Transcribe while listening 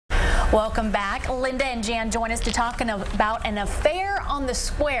Welcome back. Linda and Jan join us to talk about an affair on the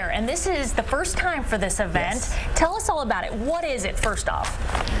square, and this is the first time for this event. Yes. Tell us all about it. What is it, first off?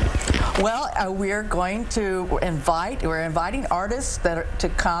 Well, we're inviting artists to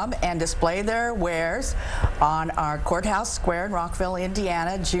come and display their wares on our courthouse square in Rockville,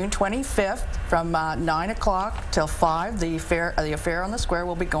 Indiana, June 25th from 9 o'clock till 5. The affair on the square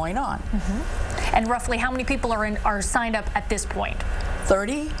will be going on. Mm-hmm. And roughly how many people are signed up at this point?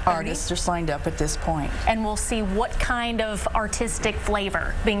 30 artists are signed up at this point. And we'll see what kind of artistic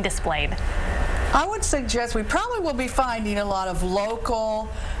flavor being displayed. I would suggest we probably will be finding a lot of local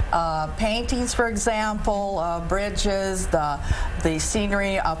paintings, for example, bridges, the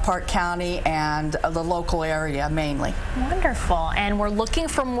scenery of Park County and the local area mainly. Wonderful. And we're looking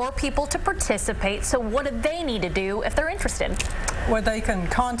for more people to participate. So what do they need to do if they're interested? Well, they can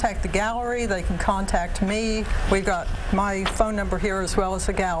contact the gallery, they can contact me. We've got my phone number here as well as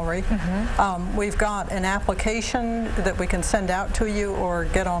the gallery. Mm-hmm. We've got an application that we can send out to you or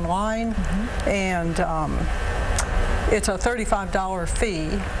get online. Mm-hmm. And it's a $35 fee.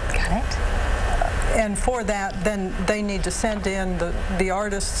 Got it. And for that, then they need to send in, the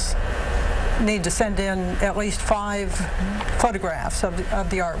artists need to send in at least 5 photographs of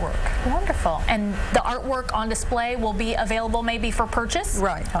the artwork. Wonderful. And the artwork on display will be available maybe for purchase?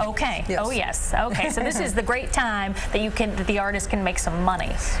 Right. Okay. Yes. Oh yes. Okay. So this is the great time that the artist can make some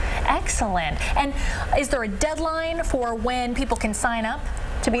money. Excellent. And is there a deadline for when people can sign up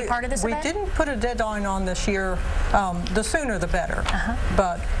to be part of this event? We didn't put a deadline on this year. The sooner the better.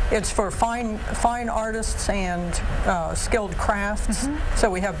 But it's for fine artists and skilled crafts. So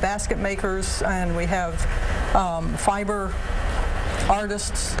we have basket makers and we have fiber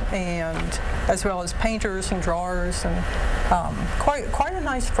artists, and as well as painters and drawers, and quite a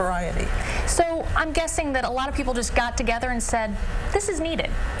nice variety. So I'm guessing that a lot of people just got together and said, this is needed.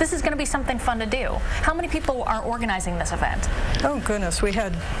 This is going to be something fun to do. How many people are organizing this event? Oh goodness, we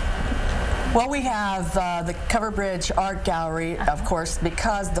have the Cover Bridge Art Gallery, of course,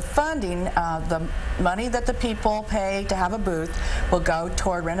 because the funding, the money that the people pay to have a booth will go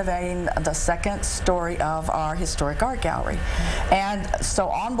toward renovating the second story of our historic art gallery. And so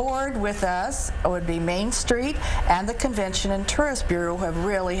on board with us would be Main Street and the Convention and Tourist Bureau, who have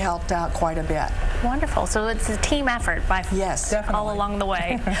really helped out quite a bit. Wonderful. So it's a team effort yes, all along the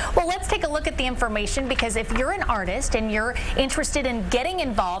way. Well, let's take a look at the information, because if you're an artist and you're interested in getting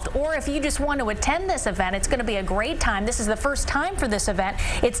involved, or if you just want to attend this event, it's going to be a great time. This is the first time for this event.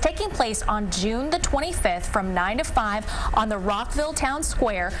 It's taking place on June the 25th from 9 to 5 on the Rockville Town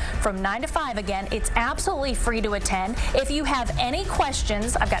Square from 9 to 5. Again, it's absolutely free to attend. If you have any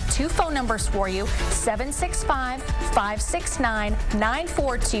questions, I've got 2 phone numbers for you,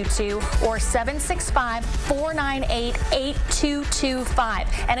 765-569-9422 or 765-498-8225.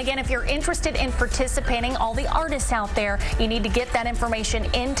 And again, if you're interested in participating, all the artists out there, you need to get that information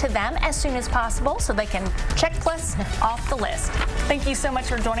into them as soon as possible so they can check plus off the list. Thank you so much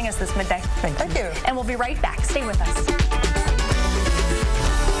for joining us this midday. Thank you. And we'll be right back. Stay with us.